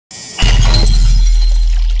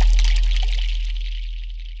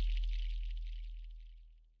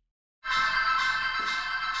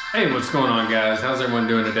Hey, what's going on, guys? How's everyone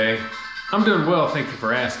doing today? I'm doing well, thank you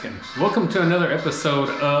for asking. Welcome to another episode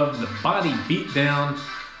of The Body Beatdown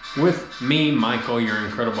with me, Michael, your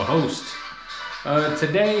incredible host.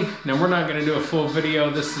 Today, now we're not going to do a full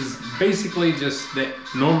video. This is basically just the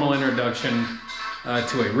normal introduction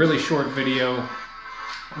to a really short video.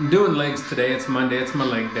 I'm doing legs today. It's Monday. It's my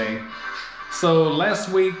leg day. So last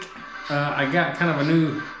week, I got kind of a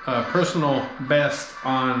new personal best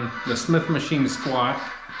on the Smith machine squat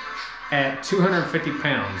at 250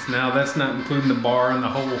 pounds. Now that's not including the bar and the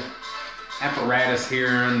whole apparatus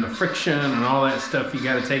here and the friction and all that stuff you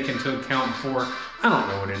got to take into account for. I don't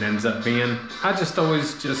know what it ends up being. I just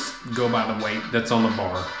always just go by the weight that's on the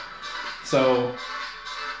bar. So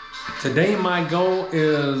today my goal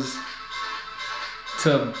is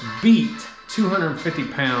to beat 250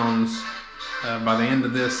 pounds by the end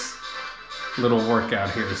of this little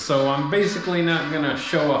workout here. So I'm basically not gonna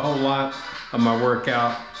show a whole lot of my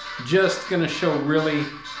workout, just gonna show really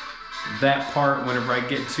that part whenever I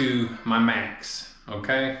get to my max.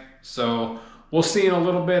 Okay, so we'll see in a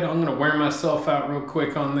little bit. I'm gonna wear myself out real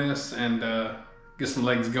quick on this and get some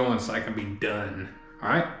legs going so I can be done. All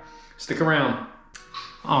right, stick around.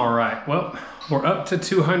 All right, well, we're up to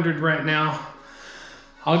 200 right now.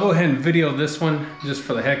 I'll go ahead and video this one just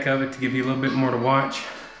for the heck of it to give you a little bit more to watch.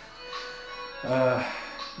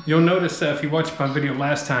 You'll notice if you watched my video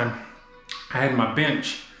last time, I had my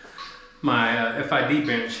bench, my FID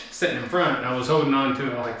bench sitting in front, and I was holding on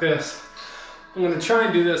to it like this. I'm gonna try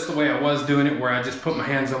and do this the way I was doing it, where I just put my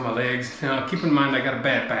hands on my legs. Now keep in mind I got a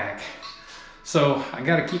bad back, so I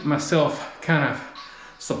gotta keep myself kind of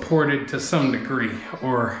supported to some degree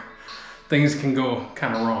or things can go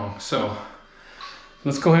kind of wrong. So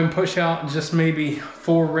let's go ahead and push out just maybe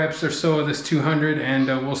 4 reps or so of this 200 and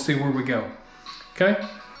we'll see where we go. Okay?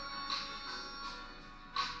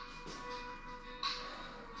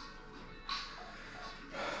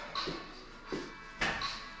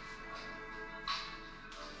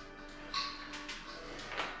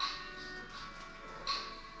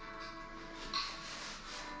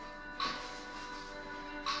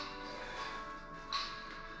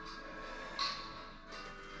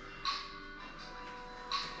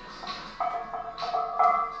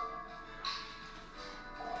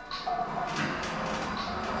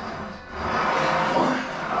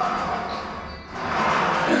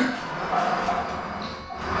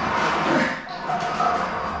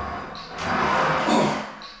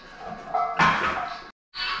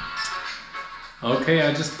 Okay,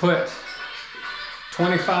 I just put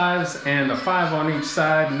 25s and a 5 on each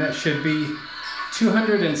side, and that should be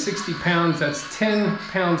 260 pounds. That's 10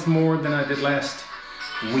 pounds more than I did last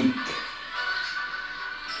week.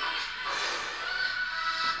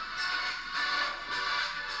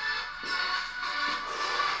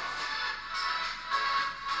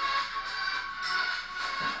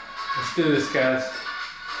 Let's do this, guys.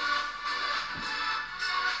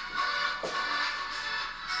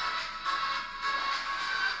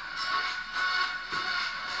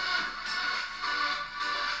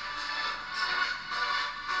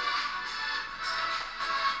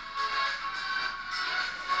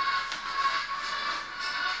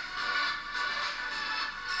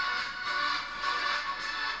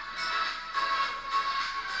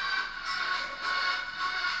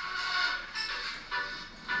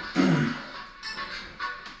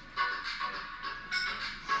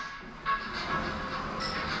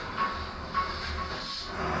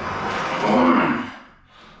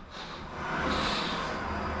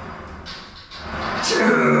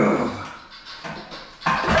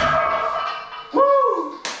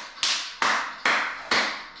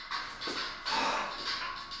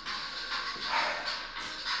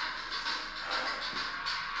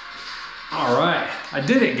 All right, I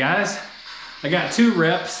did it, guys. I got 2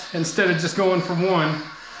 reps instead of just going for 1.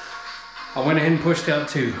 I went ahead and pushed out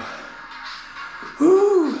 2.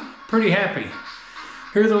 Woo, pretty happy.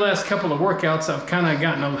 Here are the last couple of workouts. I've kind of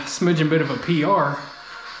gotten a smidgen bit of a PR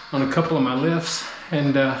on a couple of my lifts,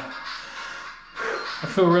 and I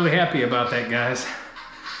feel really happy about that, guys.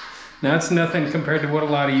 Now, it's nothing compared to what a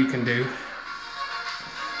lot of you can do.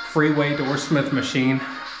 Free weight or Smith machine,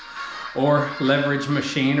 or leverage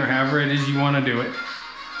machine, or however it is you want to do it.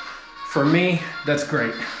 For me, that's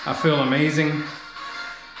great. I feel amazing.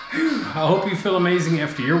 I hope you feel amazing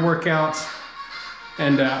after your workouts,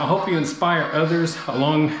 and I hope you inspire others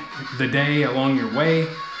along the day, along your way.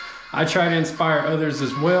 I try to inspire others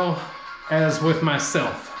as well as with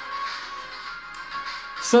myself.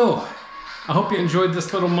 So, I hope you enjoyed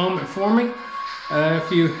this little moment for me.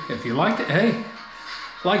 If you liked it, hey,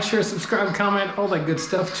 like, share, subscribe, comment, all that good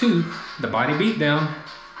stuff to The Body Beatdown.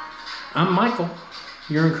 I'm Michael.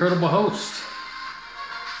 your incredible host.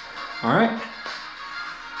 All right.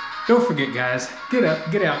 Don't forget, guys, get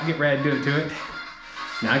up, get out, get right into it.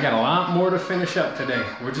 Now, I got a lot more to finish up today.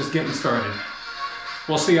 We're just getting started.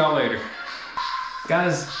 We'll see y'all later.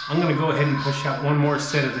 Guys, I'm gonna go ahead and push out one more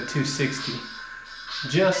set of the 260.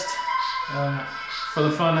 Just for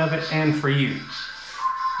the fun of it and for you.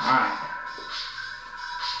 All right.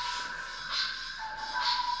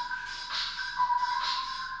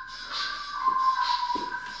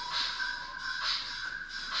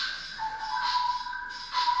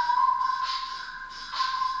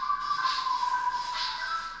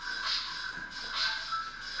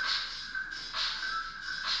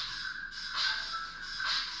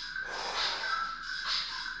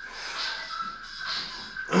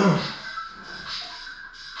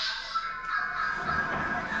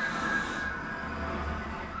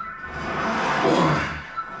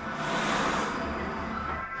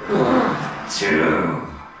 Two.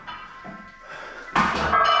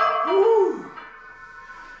 Woo.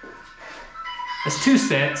 That's 2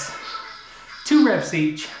 sets, 2 reps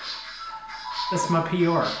each. That's my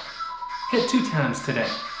PR. Hit 2 times today.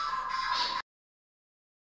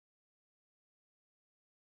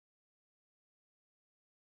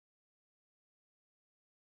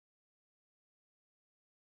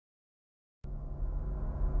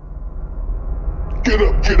 Get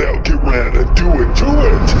up, get out, get round, and do it, do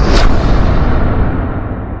it!